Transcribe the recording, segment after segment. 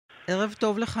ערב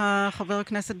טוב לך, חבר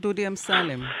הכנסת דודי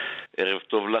אמסלם. ערב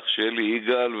טוב לך, שלי,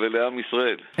 יגאל ולעם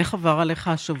ישראל. איך עבר עליך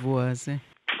השבוע הזה?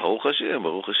 ברוך השם,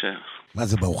 ברוך השם. מה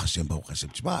זה ברוך השם, ברוך השם?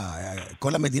 תשמע, כל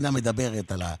המדינה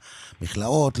מדברת על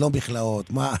המכלאות, לא מכלאות,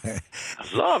 מה?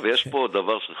 אז לא, ויש פה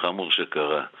דבר חמור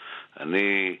שקרה.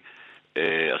 אני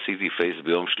עשיתי פייס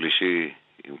ביום שלישי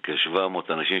עם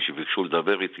כ-700 אנשים שביקשו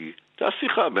לדבר איתי. הייתה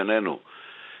שיחה בינינו.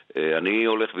 אני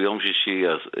הולך ביום שישי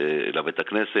לבית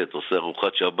הכנסת, עושה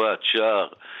ארוחת שבת, שר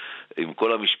עם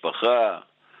כל המשפחה,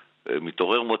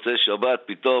 מתעורר מוצאי שבת,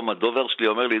 פתאום הדובר שלי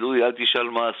אומר לי, דודי, אל תשאל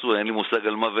מה עשו, אין לי מושג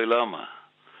על מה ולמה.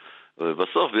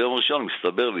 ובסוף ביום ראשון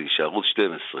מסתבר לי שערוץ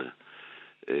 12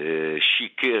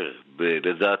 שיקר,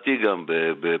 לדעתי גם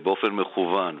באופן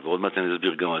מכוון, ועוד מעט אני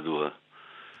אסביר גם מדוע,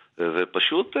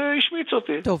 ופשוט השמיץ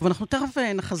אותי. טוב, ואנחנו תכף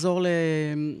נחזור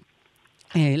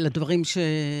לדברים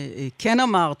שכן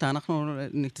אמרת, אנחנו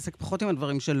נתעסק פחות עם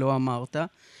הדברים שלא אמרת.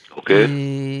 אוקיי.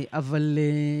 אבל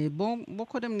בוא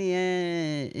קודם נהיה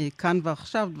כאן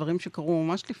ועכשיו, דברים שקרו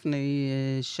ממש לפני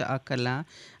שעה קלה.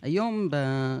 היום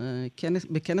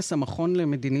בכנס המכון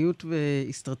למדיניות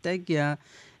ואסטרטגיה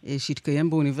שהתקיים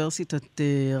באוניברסיטת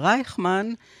רייכמן,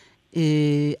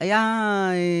 היה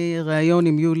ראיון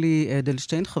עם יולי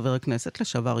אדלשטיין, חבר הכנסת,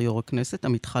 לשעבר יו"ר הכנסת,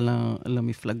 עמיתך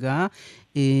למפלגה.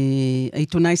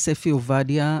 העיתונאי ספי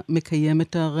עובדיה מקיים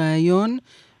את הראיון.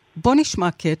 בוא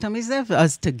נשמע קטע מזה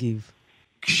ואז תגיב.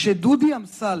 כשדודי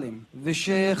אמסלם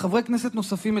ושחברי כנסת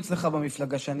נוספים אצלך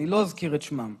במפלגה, שאני לא אזכיר את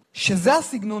שמם, שזה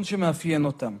הסגנון שמאפיין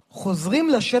אותם, חוזרים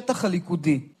לשטח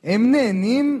הליכודי, הם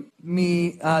נהנים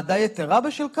מהעדה יתרה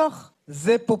בשל כך?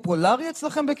 זה פופולרי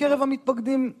אצלכם בקרב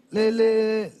המתפקדים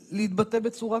להתבטא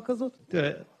בצורה כזאת?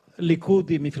 תראה, ליכוד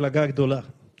היא מפלגה גדולה,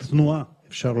 תנועה,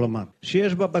 אפשר לומר,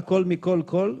 שיש בה בכל מכל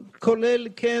כל, כולל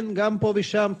כן גם פה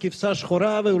ושם כבשה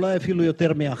שחורה ואולי אפילו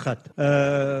יותר מאחת.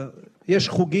 יש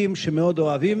חוגים שמאוד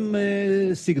אוהבים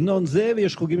סגנון זה,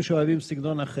 ויש חוגים שאוהבים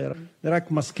סגנון אחר.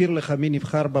 רק מזכיר לך מי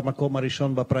נבחר במקום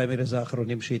הראשון בפריימריז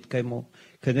האחרונים שהתקיימו.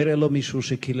 כנראה לא מישהו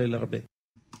שקילל הרבה.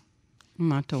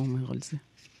 מה אתה אומר על זה?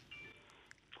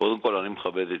 קודם כל, אני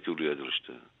מכבד את יולי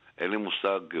אדלשטיין. אין לי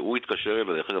מושג, הוא התקשר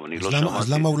אליי, דרך אגב, אני לא שמעתי.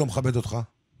 אז למה הוא לא מכבד אותך?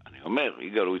 אני אומר,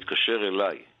 יגאל, הוא התקשר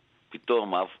אליי,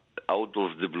 פתאום, out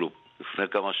of the blue, לפני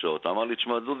כמה שעות, אמר לי,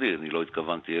 תשמע דודי, אני לא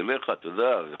התכוונתי אליך, אתה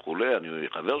יודע, וכולי, אני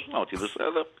חבר שלה, אותי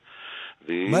בסדר.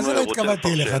 מה זה לא התכוונתי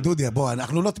אליך, דודי? בוא,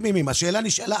 אנחנו לא תמימים, השאלה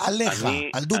נשאלה עליך,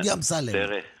 על דודי אמסלם.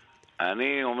 תראה,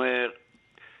 אני אומר,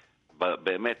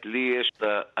 באמת, לי יש,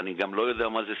 אני גם לא יודע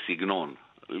מה זה סגנון.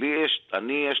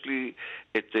 אני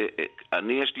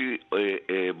יש לי,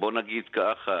 בוא נגיד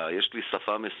ככה, יש לי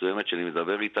שפה מסוימת שאני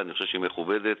מדבר איתה, אני חושב שהיא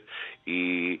מכובדת,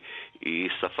 היא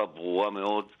שפה ברורה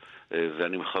מאוד,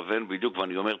 ואני מכוון בדיוק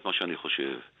ואני אומר את מה שאני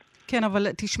חושב. כן, אבל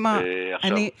תשמע,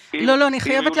 אני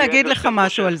חייבת להגיד לך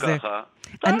משהו על זה.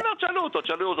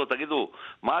 תשאלו אותו, תגידו,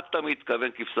 מה אתה מתכוון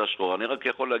כבשה שחורה? אני רק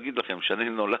יכול להגיד לכם שאני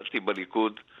נולדתי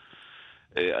בליכוד,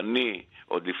 אני,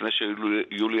 עוד לפני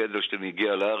שיולי אדלשטיין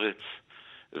הגיע לארץ,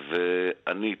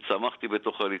 ואני צמחתי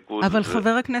בתוך הליכוד. אבל חבר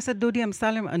הכנסת דודי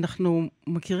אמסלם, אנחנו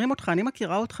מכירים אותך, אני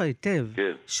מכירה אותך היטב.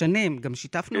 כן. שנים, גם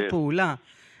שיתפנו פעולה.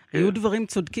 היו דברים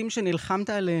צודקים שנלחמת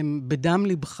עליהם בדם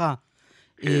לבך.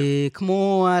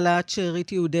 כמו העלאת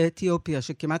שארית יהודי אתיופיה,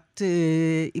 שכמעט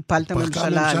הפלת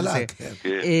ממשלה על זה.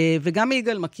 וגם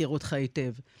יגאל מכיר אותך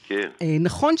היטב.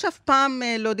 נכון שאף פעם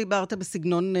לא דיברת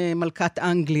בסגנון מלכת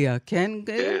אנגליה, כן?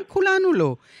 כולנו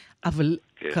לא. אבל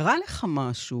קרה לך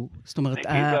משהו, זאת אומרת,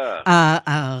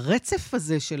 הרצף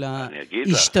הזה של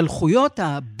ההשתלחויות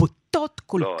הבוטות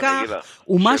כל כך,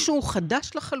 הוא משהו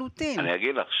חדש לחלוטין. אני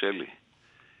אגיד לך, שלי,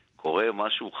 קורה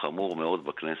משהו חמור מאוד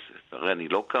בכנסת. הרי אני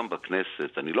לא קם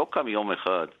בכנסת, אני לא קם יום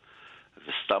אחד,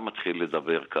 וסתם מתחיל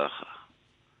לדבר ככה,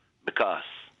 בכעס.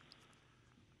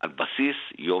 על בסיס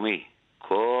יומי,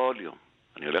 כל יום,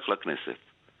 אני הולך לכנסת,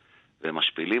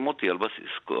 ומשפילים אותי על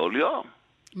בסיס כל יום.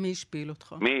 מי השפיל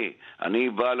אותך? מי? אני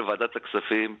בא לוועדת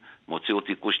הכספים, מוציא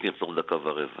אותי קושניר תוך דקה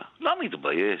ורבע. לא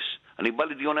מתבייש. אני בא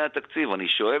לדיוני התקציב, אני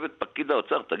שואב את פקיד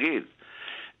האוצר, תגיד,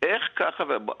 איך ככה,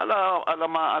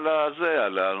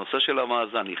 על הנושא של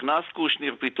המאזן, נכנס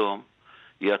קושניר פתאום,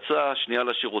 יצא שנייה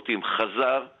לשירותים,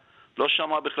 חזר, לא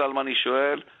שמע בכלל מה אני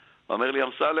שואל, אומר לי,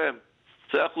 אמסלם,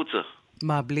 צא החוצה.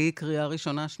 מה, בלי קריאה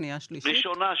ראשונה, שנייה, שלישית?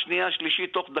 ראשונה, שנייה,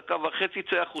 שלישית, תוך דקה וחצי,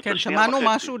 צא החוצה. כן, שמענו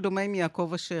משהו דומה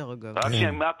מיעקב אשר, אגב.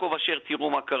 רק מיעקב אשר, תראו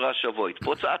מה קרה השבוע.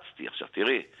 התפוצצתי עכשיו,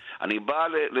 תראי. אני בא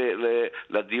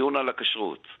לדיון על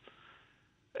הכשרות.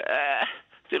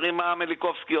 תראי מה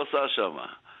מליקובסקי עושה שם.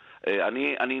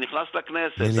 אני נכנס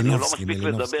לכנסת, אני לא מספיק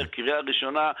לדבר, קריאה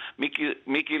ראשונה,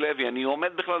 מיקי לוי, אני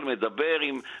עומד בכלל מדבר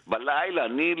בלילה,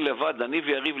 אני לבד, אני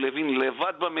ויריב לוין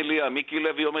לבד במליאה, מיקי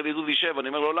לוי אומר לי דודי שב, אני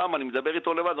אומר לו למה, אני מדבר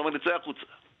איתו לבד, הוא אומר לי צא החוצה.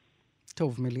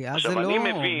 טוב, מליאה עכשיו, זה לא,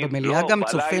 מבין, במליאה גם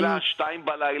צופים... בלילה, 2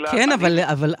 בלילה... כן,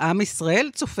 אבל עם ישראל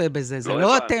צופה בזה, זה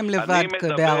לא אתם לבד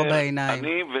בארבע עיניים.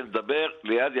 אני מדבר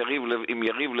ליד עם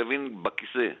יריב לוין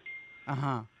בכיסא.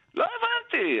 לא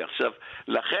הבנתי. עכשיו,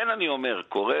 לכן אני אומר,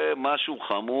 קורה משהו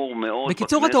חמור מאוד בכנסת.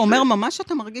 בקיצור, אתה אומר ממש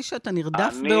אתה מרגיש שאתה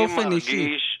נרדף באופן אישי. אני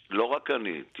מרגיש, לא רק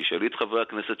אני, תשאלי את חברי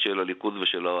הכנסת של הליכוד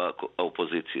ושל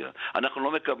האופוזיציה. אנחנו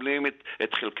לא מקבלים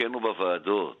את חלקנו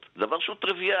בוועדות. דבר שהוא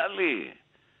טריוויאלי.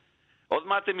 עוד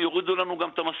מעט הם יורידו לנו גם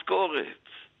את המשכורת.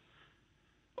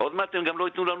 עוד מעט הם גם לא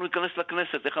ייתנו לנו להיכנס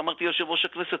לכנסת. איך אמרתי יושב ראש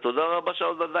הכנסת? תודה רבה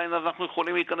שעוד עדיין אנחנו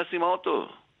יכולים להיכנס עם האוטו.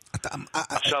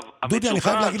 עכשיו, דודי, אני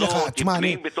חייב להגיד לך, תשמע,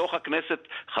 אני... בתוך הכנסת,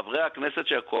 חברי הכנסת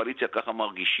של הקואליציה ככה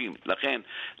מרגישים.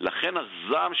 לכן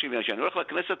הזעם שלי, כשאני הולך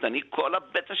לכנסת, כל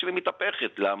הבטן שלי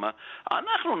מתהפכת. למה?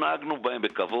 אנחנו נהגנו בהם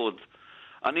בכבוד.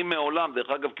 אני מעולם, דרך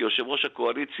אגב, כיושב ראש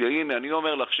הקואליציה, הנה, אני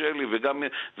אומר לך שלי,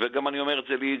 וגם אני אומר את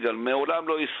זה ליגאל, מעולם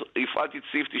לא הפעלתי את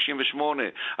סעיף 98.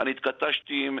 אני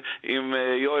התכתשתי עם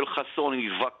יואל חסון,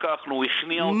 התווכחנו, הוא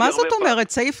הכניע אותי הרבה פעם. מה זאת אומרת?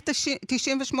 סעיף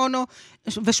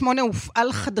 98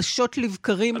 הופעל חדשות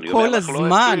לבקרים כל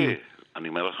הזמן.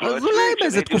 אז אולי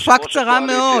באיזו תקופה קצרה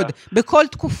מאוד. בכל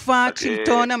תקופת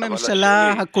שלטון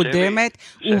הממשלה הקודמת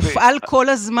הופעל כל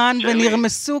הזמן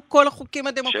ונרמסו כל החוקים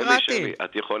הדמוקרטיים.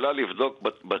 את יכולה לבדוק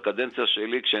בקדנציה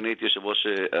שלי כשאני הייתי יושב ראש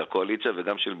הקואליציה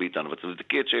וגם של ביטן,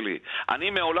 ותבדקי את שלי. אני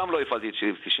מעולם לא הפעלתי את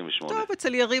סעיף 98. טוב,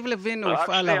 אצל יריב לוין הוא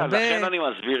הופעל הרבה. לכן אני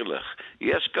מסביר לך.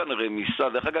 יש כאן רמיסה,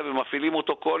 דרך אגב, הם מפעילים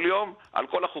אותו כל יום על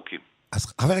כל החוקים.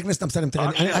 אז חבר הכנסת אמסלם, תראה,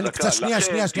 אני קצת שנייה,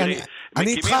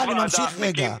 אני איתך, אני ממשיך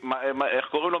רגע. איך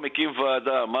קוראים לו? מקים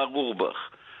ועדה, מר גורבך.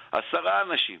 10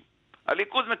 אנשים.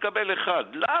 הליכוד מקבל 1.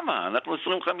 למה? אנחנו 25%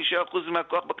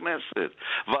 מהכוח בכנסת.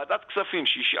 ועדת כספים,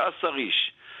 16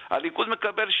 איש. הליכוד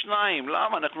מקבל 2.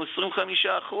 למה? אנחנו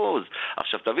 25%.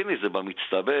 עכשיו תביני, זה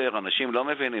במצטבר, אנשים לא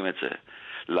מבינים את זה.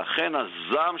 לכן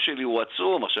הזעם שלי הוא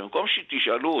עצום. עכשיו, במקום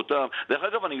שתשאלו אותם, דרך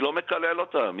אגב, אני לא מקלל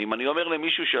אותם. אם אני אומר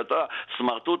למישהו שאתה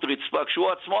סמרטוט רצפה,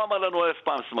 כשהוא עצמו אמר לנו 1000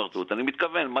 פעם סמרטוט, אני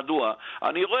מתכוון, מדוע?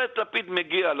 אני רואה את לפיד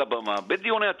מגיע לבמה,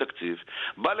 בדיוני התקציב,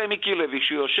 בא למיקי לוי,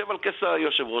 שיושב על כס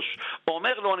היושב ראש,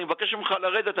 אומר לו, אני מבקש ממך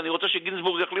לרדת, אני רוצה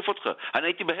שגינסבורג יחליף אותך. אני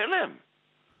הייתי בהלם.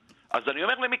 אז אני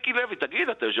אומר למיקי לוי, תגיד,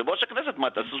 אתה יושב ראש הכנסת, מה,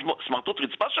 אתה סמרטוט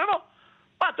רצפה שלו?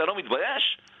 מה, אתה לא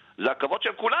מתבייש? זה הכבוד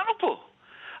של כולנו פה.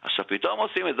 עכשיו פתאום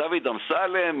עושים את דוד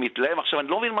אמסלם, מתלהם, עכשיו אני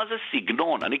לא מבין מה זה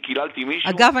סגנון, אני קיללתי מישהו.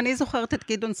 אגב, אני זוכרת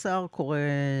את גדעון סער קורא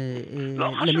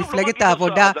למפלגת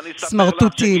העבודה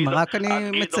סמרטוטים, רק אני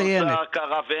מציינת. גדעון סער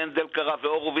קרא והנדל קרא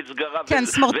והורוביץ קרא. כן,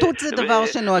 סמרטוט זה דבר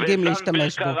שנוהגים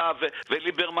להשתמש בו.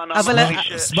 וליברמן אמר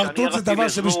לי סמרטוט זה דבר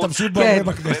שמשתמשים בו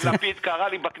בכנסת. ולפיד קרא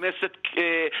לי בכנסת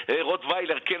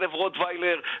רוטוויילר, כלב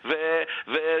רוטוויילר,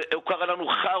 והוא קרא לנו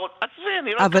חרות.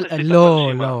 אבל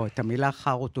לא, את המילה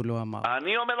חרות הוא לא אמר.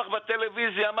 אני אומר לך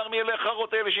בטלוויזיה, אמר מי אלה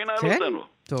החרות האלה שינהלו אותנו.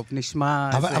 טוב, נשמע...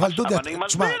 אבל דודי, אני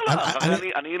מסביר לך,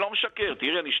 אני לא משקר.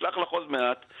 תראי, אני אשלח לך עוד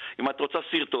מעט, אם את רוצה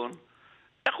סרטון.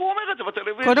 איך הוא אומר את זה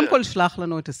בטלוויזיה? קודם כל שלח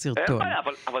לנו את הסרטון. אין בעיה,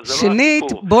 אבל זה לא שנית,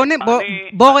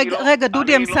 בוא רגע,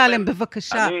 דודי אמסלם,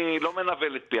 בבקשה. אני לא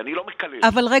מנבל את פי, אני לא מקלל.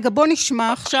 אבל רגע, בוא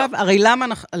נשמע עכשיו, הרי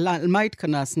על מה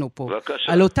התכנסנו פה?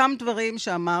 בבקשה. על אותם דברים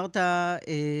שאמרת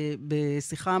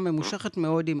בשיחה ממושכת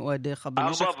מאוד עם אוהדיך,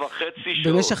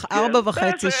 במשך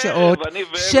 4.5 שעות,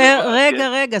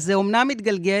 רגע, זה אומנם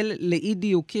מתגלגל לאי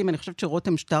דיוקים, אני חושבת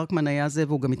שרותם שטרקמן היה זה,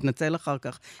 והוא גם התנצל אחר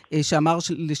כך, שאמר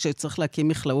שצריך להקים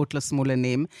מכלאות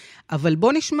לשמאלנים, אבל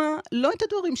בוא נשמע לא את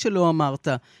הדברים שלא אמרת,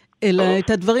 אלא את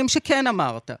הדברים שכן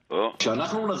אמרת.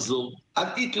 כשאנחנו נחזור, אל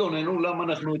תתלוננו למה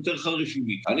אנחנו יותר חריפים.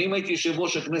 אני אם הייתי יושב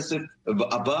ראש הכנסת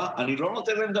הבא, אני לא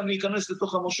נותן להם גם להיכנס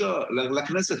לתוך המושב,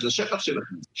 לכנסת, לשטח של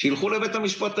הכנסת. שילכו לבית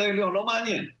המשפט העליון, לא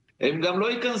מעניין. הם גם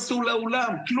לא ייכנסו לאולם,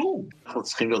 כלום. אנחנו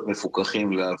צריכים להיות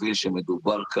מפוקחים להבין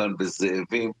שמדובר כאן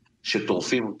בזאבים,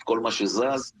 שטורפים את כל מה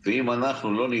שזז, ואם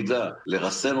אנחנו לא נדע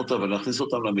לרסן אותה ולהכניס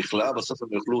אותם למכלאה, בסוף הם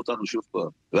יאכלו אותנו שוב פעם.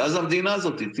 ואז המדינה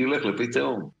הזאת תלך לפי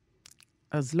תהום.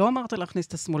 אז לא אמרת להכניס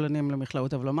את השמאלנים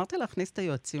למכלאות, אבל אמרת להכניס את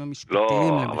היועצים המשפטיים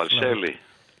למכלאות. לא, אבל שלי,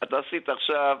 אתה עשית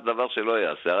עכשיו דבר שלא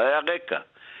יעשה, הרי הרקע.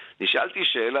 נשאלתי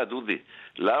שאלה, דודי,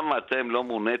 למה אתם לא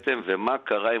מוניתם ומה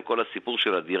קרה עם כל הסיפור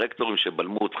של הדירקטורים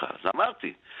שבלמו אותך? אז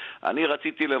אמרתי, אני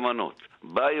רציתי למנות.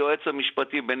 בא היועץ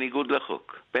המשפטי בניגוד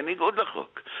לחוק. בניגוד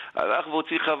לחוק. הלך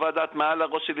והוציא חוות דעת מעל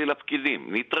הראש שלי לפקידים.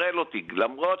 נטרל אותי,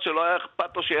 למרות שלא היה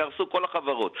אכפת לו שיהרסו כל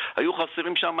החברות. היו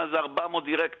חסרים שם איזה 400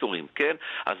 דירקטורים, כן?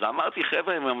 אז אמרתי,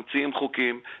 חבר'ה, הם ממציאים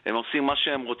חוקים, הם עושים מה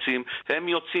שהם רוצים, הם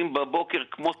יוצאים בבוקר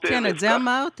כמו טרף. כן, את זה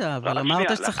אמרת, אבל אמרת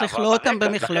שצריך לכלוא אותם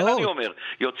במכלאות. לכן אני אומר,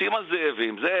 יוצאים על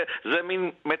זאבים, זה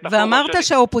מין מטאפורה. ואמרת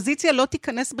שהאופוזיציה לא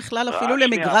תיכנס בכלל אפילו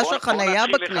למגרש החנייה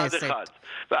בכנסת.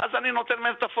 ואז אני נותן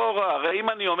מטאפורה. הרי אם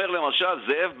אני אומר למשל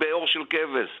זאב באור של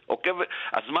כבש,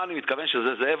 אז מה אני מתכוון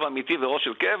שזה זאב אמיתי ואור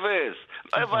של כבש?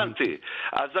 לא הבנתי.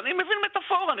 אז אני מבין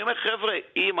מטאפורה. אני אומר, חבר'ה,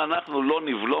 אם אנחנו לא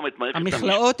נבלום את מערכת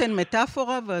המכלאות הן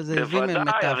מטאפורה והזאבים הן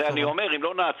מטאפורה. הרי אני אומר, אם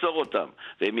לא נעצור אותם,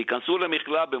 והם ייכנסו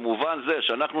למכלאה במובן זה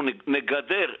שאנחנו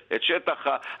נגדר את שטח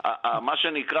מה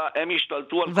שנקרא, הם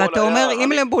ישתלטו על כל ואתה אומר, אם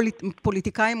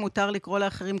לפוליטיקאים מותר לקרוא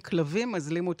לאחרים כלבים,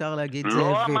 אז לי מותר להגיד זאבים.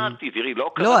 לא אמרתי, תראי,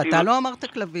 לא קראתי... לא, אתה לא אמרת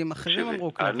כלבים, אחרים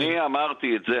אמרו כלבים. אני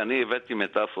אמרתי את זה, אני הבאתי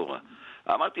מטאפורה.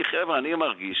 אמרתי, חבר'ה, אני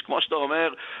מרגיש, כמו שאתה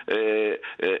אומר,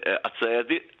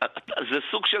 זה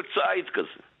סוג של צייד כזה.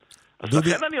 אז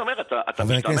לכן אני אומר, אתה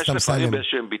משתמש לפעמים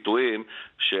באיזשהם ביטויים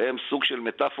שהם סוג של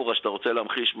מטאפורה שאתה רוצה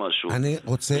להמחיש משהו. אני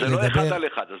רוצה לדבר... זה לא אחד על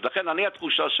אחד. אז לכן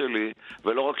התחושה שלי,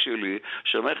 ולא רק שלי,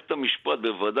 שמערכת המשפט,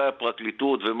 בוודאי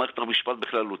הפרקליטות ומערכת המשפט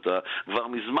בכללותה, כבר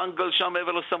מזמן גלשה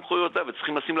מעבר לסמכויותיה,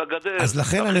 וצריכים לשים לה גדר. אז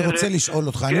לכן אני רוצה לשאול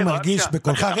אותך, אני מרגיש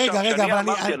בקולך, רגע,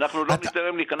 אבל אני... אנחנו לא ניתן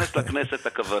להם להיכנס לכנסת,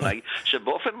 הכוונה היא,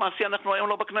 שבאופן מעשי אנחנו היום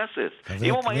לא בכנסת.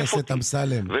 אם הוא מעיף אותי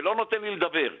ולא נותן לי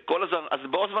לדבר, אז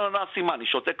בעוד זמן נעשים, אני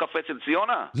שותה קפה אצל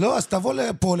ציונה. לא, אז תבוא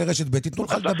לפה לרשת ב', תיתנו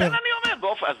לך לדבר. אז לכן אני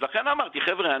אומר, אז לכן אמרתי,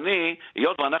 חבר'ה,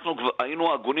 היות ואנחנו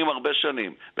היינו הגונים הרבה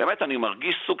שנים, באמת אני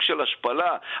מרגיש סוג של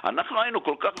השפלה, אנחנו היינו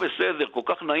כל כך בסדר, כל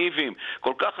כך נאיבים,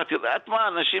 כל כך, את יודעת מה,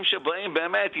 אנשים שבאים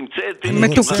באמת עם צדק,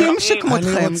 מתוקים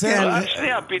שכמותכם, כן. רק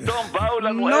שנייה, פתאום באו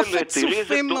לנו אלה, תראי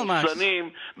איזה תורסנים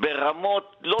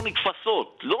ברמות לא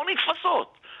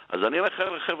נתפסות. אז אני אומר,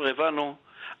 חבר'ה, הבנו,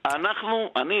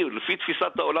 אני, לפי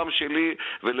תפיסת העולם שלי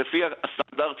ולפי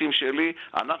הסטנדרטים שלי,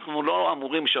 אנחנו לא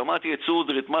אמורים, שמעתי את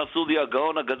סודרית, מה סודי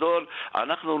הגאון הגדול,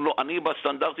 אני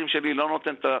בסטנדרטים שלי לא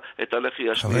נותן את הלחי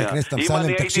השנייה. חבר הכנסת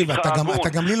אמסלם, תקשיב, אתה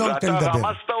גם לי לא נותן לדבר. ואתה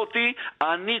רמזת אותי,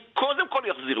 אני קודם כל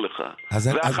יחזיר לך.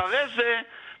 ואחרי זה...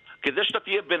 כדי שאתה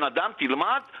תהיה בן אדם,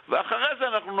 תלמד, ואחרי זה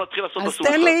אנחנו נתחיל לעשות אז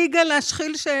תן ליגאל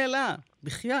להשחיל שאלה,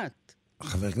 בחייאת.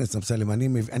 חבר הכנסת אמסלם,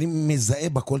 אני מזהה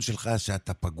בקול שלך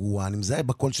שאתה פגוע, אני מזהה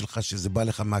בקול שלך שזה בא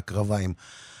לך מהקרביים,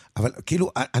 אבל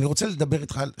כאילו, אני רוצה לדבר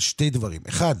איתך על שתי דברים.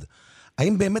 אחד,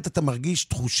 האם באמת אתה מרגיש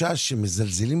תחושה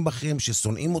שמזלזלים בכם,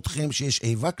 ששונאים אתכם, שיש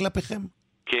איבה כלפיכם?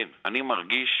 כן, אני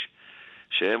מרגיש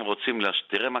שהם רוצים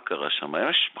תראה מה קרה שם.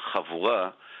 יש חבורה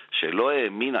שלא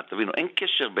האמינה, תבינו, אין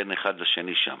קשר בין אחד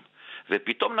לשני שם.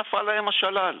 ופתאום נפל להם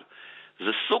השלל.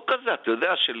 זה סוג כזה, אתה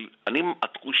יודע,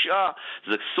 התחושה,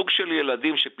 זה סוג של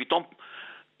ילדים שפתאום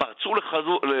פרצו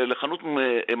לחנות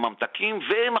ממתקים,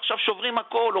 והם עכשיו שוברים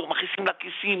הכל, או מכניסים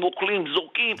לכיסים, אוכלים,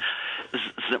 זורקים.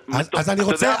 אז אני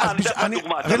רוצה...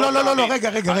 לא,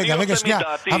 רגע, שנייה.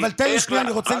 אבל תן לי שנייה,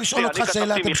 אני רוצה לשאול אותך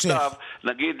שאלת המשך.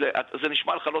 נגיד, זה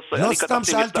נשמע לך לא... לא סתם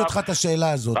שאלתי אותך את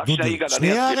השאלה הזאת, דודי.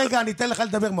 שנייה, רגע, אני אתן לך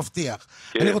לדבר מבטיח.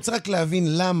 אני רוצה רק להבין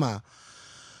למה...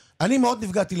 אני מאוד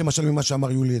נפגעתי למשל ממה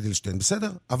שאמר יולי אדלשטיין, בסדר?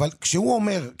 אבל כשהוא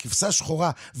אומר כבשה שחורה,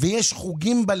 ויש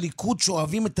חוגים בליכוד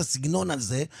שאוהבים את הסגנון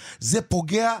הזה, זה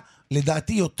פוגע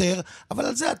לדעתי יותר, אבל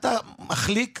על זה אתה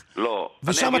מחליק, לא,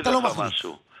 ושם אתה לא מחליק.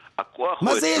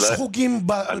 מה זה יש חוגים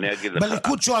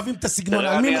בליכוד שאוהבים את הסגנון?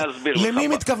 למי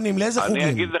מתכוונים? לאיזה חוגים?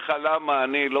 אני אגיד לך למה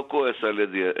אני לא כועס על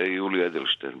יולי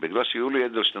אדלשטיין. בגלל שיולי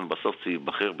אדלשטיין בסוף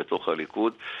ייבחר בתוך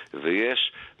הליכוד,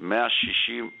 ויש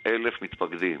 160,000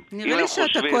 מתפקדים. נראה לי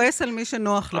שאתה כועס על מי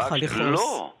שנוח לך לכעוס.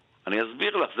 לא, אני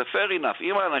אסביר לך, זה fair enough.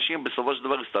 אם האנשים בסופו של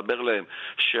דבר יסתבר להם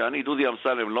שאני דודי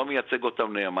אמסלם לא מייצג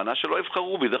אותם נאמנה, שלא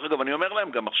יבחרו בי. דרך אגב, אני אומר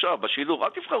להם גם עכשיו בשידור, אל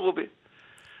תבחרו בי.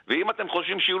 ואם אתם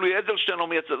חושבים שיולי אדלשטיין לא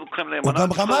מייצג אתכם נאמנה, הוא גם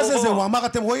רמז לזה, הוא אמר,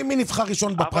 אתם רואים מי נבחר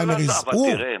ראשון בפריימריז? אבל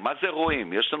תראה, מה זה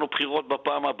רואים? יש לנו בחירות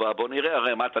בפעם הבאה, בוא נראה,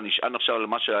 הרי מה אתה נשען עכשיו על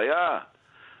מה שהיה?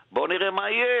 בוא נראה מה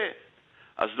יהיה.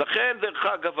 אז לכן, דרך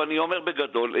אגב, אני אומר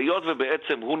בגדול, היות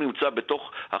ובעצם הוא נמצא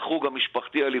בתוך החוג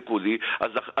המשפחתי הליכודי,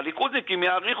 אז הליכודניקים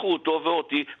יעריכו אותו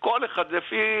ואותי, כל אחד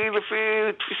לפי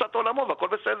תפיסת עולמו, והכל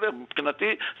בסדר.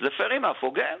 מבחינתי זה fair enough,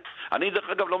 הוגן. אני דרך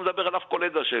אגב לא מדבר על אף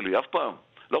קולגה שלי, אף פעם.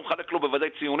 לא מחלק לו בוודאי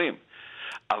ציונים.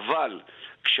 אבל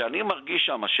כשאני מרגיש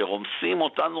שם שרומסים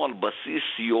אותנו על בסיס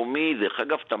יומי, דרך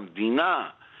אגב, את המדינה,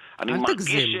 אני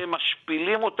מרגיש שהם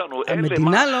משפילים אותנו.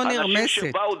 המדינה לא נרמסת. אנשים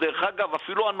שבאו, דרך אגב,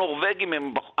 אפילו הנורווגים,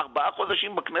 הם 4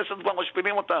 חודשים בכנסת כבר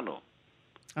משפילים אותנו.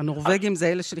 הנורווגים זה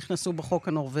אלה שנכנסו בחוק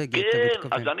הנורווגי, אתה מתכוון.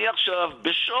 כן, אז אני עכשיו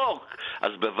בשוק.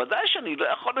 אז בוודאי שאני לא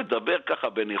יכול לדבר ככה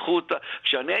בניחותא.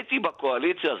 כשאני הייתי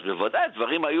בקואליציה, אז בוודאי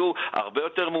דברים היו הרבה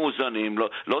יותר מאוזנים.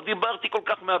 לא דיברתי כל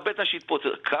כך מהבטן שהתפוצץ.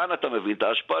 כאן אתה מבין את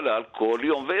ההשפלה על כל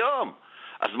יום ויום.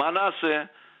 אז מה נעשה?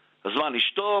 אז מה,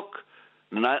 נשתוק?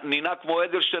 נינה כמו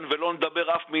אדלשטיין ולא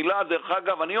נדבר אף מילה? דרך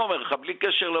אגב, אני אומר לך, בלי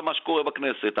קשר למה שקורה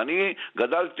בכנסת, אני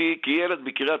גדלתי כילד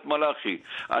בקריית מלאכי.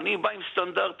 אני בא עם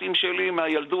סטנדרטים שלי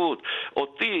מהילדות.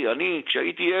 אני,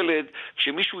 כשהייתי ילד,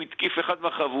 כשמישהו התקיף אחד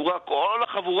מהחבורה, כל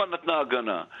החבורה נתנה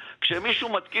הגנה. כשמישהו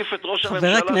מתקיף את ראש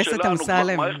הממשלה שלנו, כבר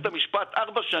מערכת המשפט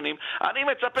 4 שנים, אני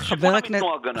מצפה שכולם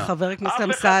יתנו הגנה. חבר הכנסת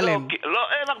אמסלם. לא,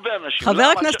 אין הרבה אנשים. חבר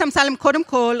הכנסת אמסלם, קודם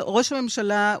כל, ראש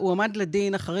הממשלה הוא עמד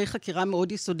לדין אחרי חקירה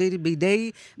מאוד יסודית בידי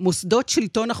מוסדות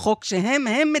שלטון החוק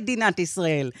שהם מדינת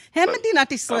ישראל. הם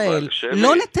מדינת ישראל.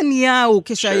 לא נתניהו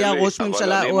כשהיה ראש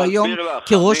ממשלה או היום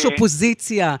כראש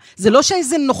אופוזיציה. זה לא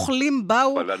שאיזה נוכלים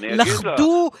באו,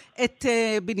 לחדו את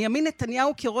בנימין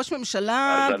נתניהו כראש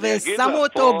ממשלה ושמו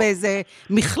אותו באיזה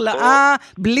מכלאה,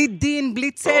 בלי דין,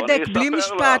 בלי צדק, בלי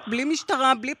משפט, בלי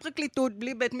משטרה, בלי פרקליטות,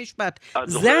 בלי בית משפט.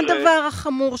 זה הדבר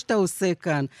החמור שאתה עושה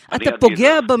כאן. אתה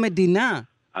פוגע במדינה.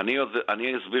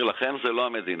 אני אסביר לכם, זה לא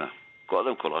המדינה.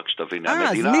 קודם כל, רק שתבין,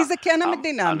 אז מי זה כן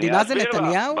המדינה? המדינה זה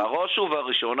נתניהו? בראש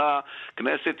ובראשונה,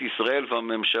 כנסת ישראל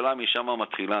והממשלה, משם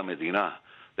מתחילה המדינה.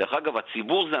 דרך אגב,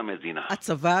 הציבור זה המדינה.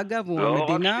 הצבא אגב הוא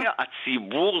המדינה? לא, רק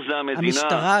הציבור זה המדינה.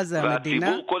 המשטרה זה המדינה?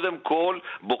 והציבור קודם כל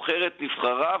בוחר את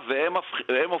נבחריו,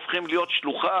 והם הופכים להיות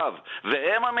שלוחיו.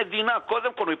 והם המדינה,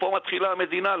 קודם כל, מפה מתחילה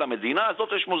המדינה. למדינה הזאת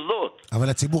יש מוסדות. אבל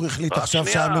הציבור החליט עכשיו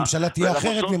שהממשלה תהיה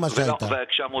אחרת ממה שהייתה.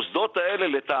 וכשהמוסדות האלה,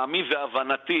 לטעמי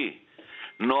והבנתי,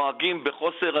 נוהגים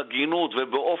בחוסר הגינות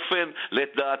ובאופן,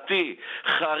 לדעתי,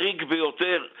 חריג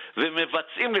ביותר,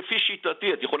 ומבצעים לפי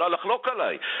שיטתי. את יכולה לחלוק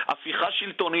עליי. הפיכה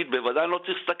שלטונית, בוודאי לא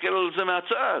צריך להסתכל על זה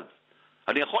מהצד.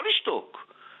 אני יכול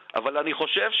לשתוק, אבל אני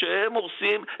חושב שהם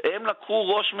הורסים, הם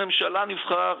לקחו ראש ממשלה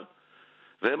נבחר,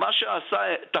 ומה שעשה,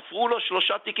 תפרו לו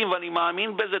 3 תיקים, ואני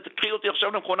מאמין בזה, תקחי אותי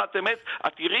עכשיו למכונת אמת,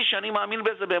 את תראי שאני מאמין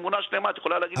בזה באמונה שלמה, את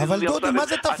יכולה להגיד... אבל דודי, מה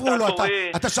זה תפרו לו?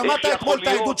 אתה שמעת אתמול את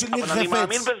העדות של ניר חפץ. אני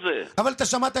מאמין בזה. אבל אתה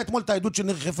שמעת אתמול את העדות של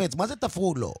ניר חפץ, מה זה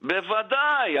תפרו לו?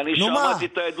 בוודאי, אני שמעתי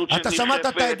את העדות של ניר חפץ. אתה שמעת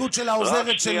את העדות של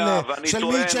העוזרת של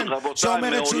מילצ'ן,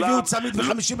 שאומרת שהביאו צמיד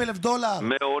 $50,000?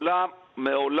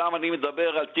 מעולם אני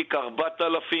מדבר על תיק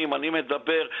 4,000, אני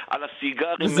מדבר על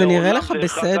הסיגרים. זה נראה לך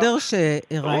בסדר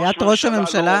שראיית ראש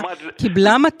הממשלה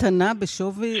קיבלה מתנה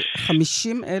בשווי $50,000?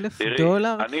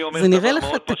 זה נראה לך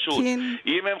תקין?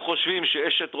 אם הם חושבים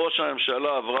שאשת ראש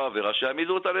הממשלה עברה עבירה,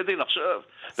 שיעמידו אותה לדין עכשיו.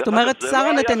 זאת אומרת,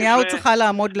 שרה נתניהו צריכה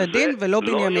לעמוד לדין ולא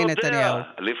בנימין נתניהו.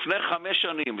 לפני 5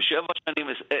 שנים, 7 שנים,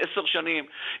 10 שנים,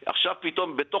 עכשיו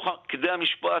פתאום בתוך כדי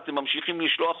המשפט הם ממשיכים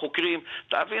לשלוח חוקרים.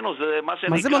 תבינו,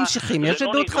 מה זה ממשיכים? יש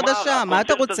עדות חדשה, מה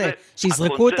אתה רוצה?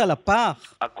 שיזרקו אותה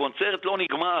לפח? הקונצרט לא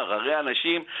נגמר, הרי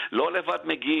אנשים לא לבד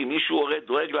מגיעים, מישהו הרי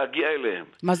דואג להגיע אליהם.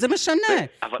 מה זה משנה?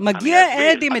 מגיע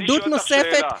עד עם עדות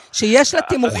נוספת שיש לה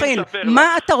תימוכין.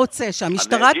 מה אתה רוצה?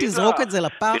 שהמשטרה תזרוק את זה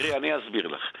לפח? תראי, אני אסביר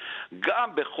לך.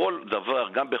 גם בכל דבר,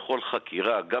 גם בכל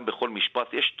חקירה, גם בכל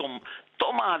משפט, יש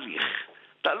תום ההליך.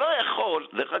 אתה לא יכול,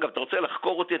 דרך אגב, אתה רוצה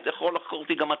לחקור אותי, אתה יכול לחקור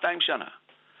אותי גם 200 שנה.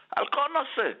 על כל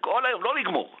נושא, כל היום, לא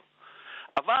לגמור.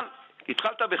 אבל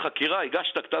התחלת בחקירה,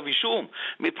 הגשת כתב אישום,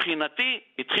 מבחינתי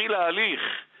התחיל ההליך.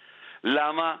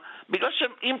 למה? בגלל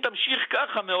שאם תמשיך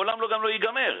ככה, מעולם לא גם לא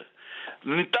ייגמר.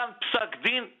 ניתן פסק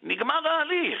דין, נגמר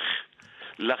ההליך.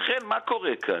 לכן מה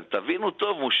קורה כאן? תבינו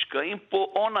טוב, מושקעים פה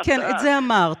עון עתה. כן, את זה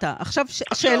אמרת. עכשיו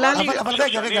שאלה לי... אבל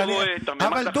רגע,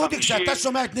 אבל דודי, כשאתה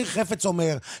שומע את ניר חפץ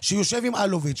אומר שיושב עם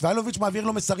אלוביץ', ואלוביץ' מעביר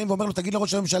לו מסרים ואומר לו, תגיד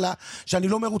לראש הממשלה שאני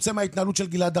לא מרוצה מההתנהלות של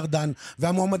גלעד ארדן,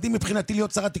 והמועמדים מבחינתי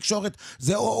להיות שר התקשורת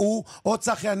זה או הוא, או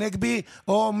צחי הנגבי,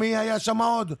 או מי היה שם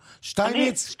עוד?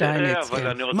 שטייניץ? שטייניץ,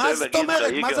 כן. מה זאת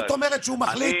אומרת? מה זאת אומרת שהוא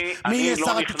מחליט מי יהיה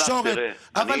שר התקשורת?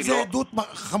 אבל זה עדות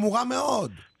חמורה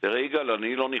מאוד. תראה יגאל,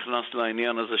 אני לא נכנס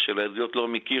לעניין הזה של העדויות, לא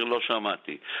מכיר, לא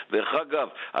שמעתי. דרך אגב,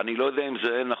 אני לא יודע אם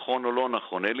זה נכון או לא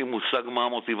נכון, אין לי מושג מה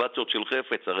המוטיבציות של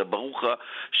חפץ, הרי ברוך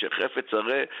שחפץ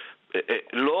הרי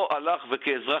לא הלך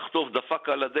וכאזרח טוב דפק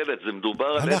על הדלת, זה מדובר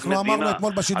על מדינה. אנחנו אמרנו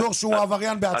אתמול בשידור שהוא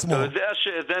עבריין בעצמו. אתה יודע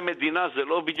שזה מדינה, זה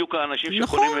לא בדיוק האנשים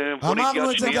נכון, שיכולים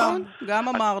אמרנו את זה גם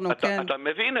אמרנו, כן. אתה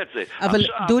מבין את זה. אבל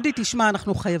דודי, תשמע,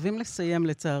 אנחנו חייבים לסיים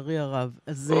לצערי הרב,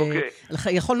 אז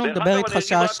יכולנו לדבר איתך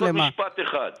שעה שלמה. משפט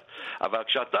אחד. אבל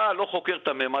כשאתה לא חוקר את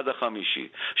הממד החמישי,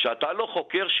 כשאתה לא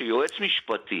חוקר שיועץ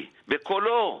משפטי,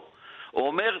 בקולו,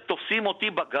 אומר, תופסים אותי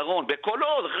בגרון, בקולו,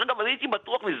 אגב, הייתי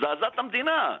בטוח מזעזעת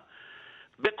המדינה.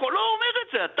 בקולו אומר את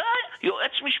זה, אתה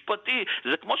יועץ משפטי,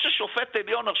 זה כמו ששופט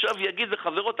עליון עכשיו יגיד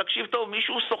לחברו, תקשיב טוב,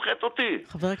 מישהו סוחט אותי.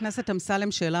 חבר הכנסת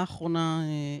אמסלם, שאלה אחרונה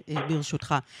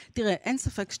ברשותך. תראה, אין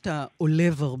ספק שאתה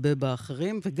עולב הרבה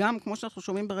באחרים, וגם, כמו שאנחנו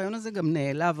שומעים ברעיון הזה, גם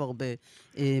נעלב הרבה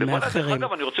מאחרים.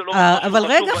 אגב, אני רוצה לומר משהו אבל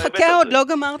רגע, חשוב חכה, עוד לא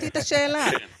גמרתי את השאלה.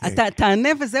 תענה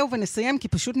וזהו ונסיים, כי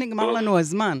פשוט נגמר לנו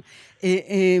הזמן.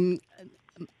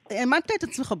 העמדת את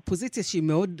עצמך בפוזיציה שהיא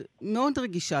מאוד, מאוד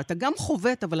רגישה. אתה גם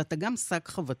חובט, אבל אתה גם שק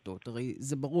חבטות. הרי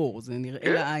זה ברור, זה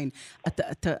נראה לעין.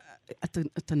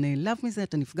 אתה נעלב מזה,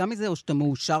 אתה נפגע מזה, או שאתה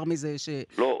מאושר מזה,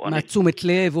 מהתשומת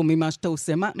לב, או ממה שאתה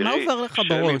עושה? מה עובר לך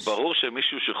בראש? ברור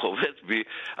שמישהו שחובט בי,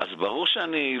 אז ברור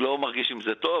שאני לא מרגיש עם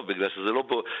זה טוב, בגלל שזה לא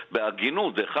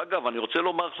בהגינות. דרך אגב, אני רוצה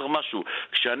לומר לך משהו.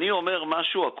 כשאני אומר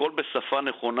משהו, הכל בשפה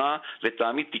נכונה,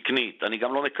 לטעמי תקנית. אני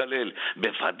גם לא מקלל.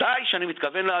 בוודאי שאני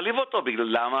מתכוון להעליב אותו.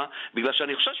 למה? בגלל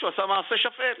שאני חושב שהוא עשה מעשה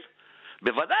שפל.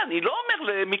 בוודאי, אני לא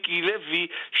אומר למיקי לוי,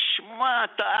 שמע,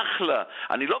 אתה אחלה.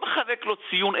 אני לא מחלק לו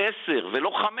ציון 10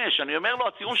 ולא 5, אני אומר לו,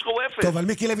 הציון שלו הוא 0. טוב, על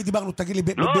מיקי לוי דיברנו, תגיד לי...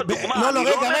 לא, דוגמה,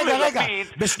 רגע,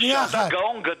 בשנייה אחת. שאתה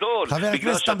גאון גדול. חבר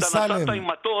הכנסת אמסלם. בגלל שאתה נסעת עם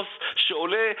מטוס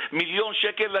שעולה מיליון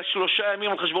שקל ל3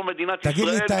 ימים על חשבון מדינת ישראל. תגיד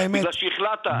לי את האמת. בגלל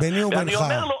שהחלטת. ביני ובינך. ואני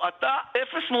אומר לו, אתה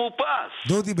 0 מאופס.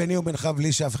 דודי, ביני ובינך,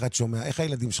 בלי שאף אחד שומע. איך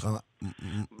הילדים שלך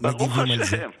מגיבים על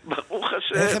זה? ברוך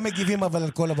השם. איך הם מגיבים אבל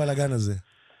על כל הבלגן הזה?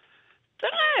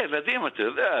 תראה, ילדים, אתה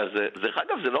יודע,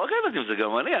 אגב, זה לא רק ילדים, זה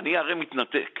גם אני הרי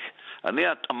מתנתק.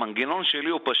 המנגנון שלי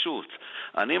הוא פשוט.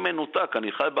 אני מנותק,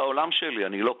 אני חי בעולם שלי,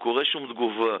 אני לא קורא שום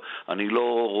תגובה, אני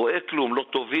לא רואה כלום,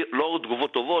 לא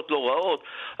תגובות טובות, לא רעות.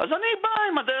 אז אני בא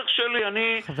עם הדרך שלי,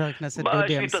 אני... חבר הכנסת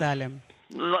דודי אמסלם.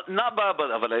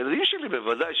 אבל הילדים שלי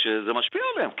בוודאי שזה משפיע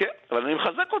עליהם, כן, אבל אני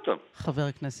מחזק אותם. חבר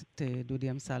הכנסת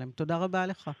דודי אמסלם, תודה רבה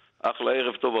לך. אחלה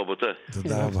ערב טוב, רבותיי.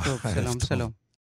 תודה רבה. שלום, שלום.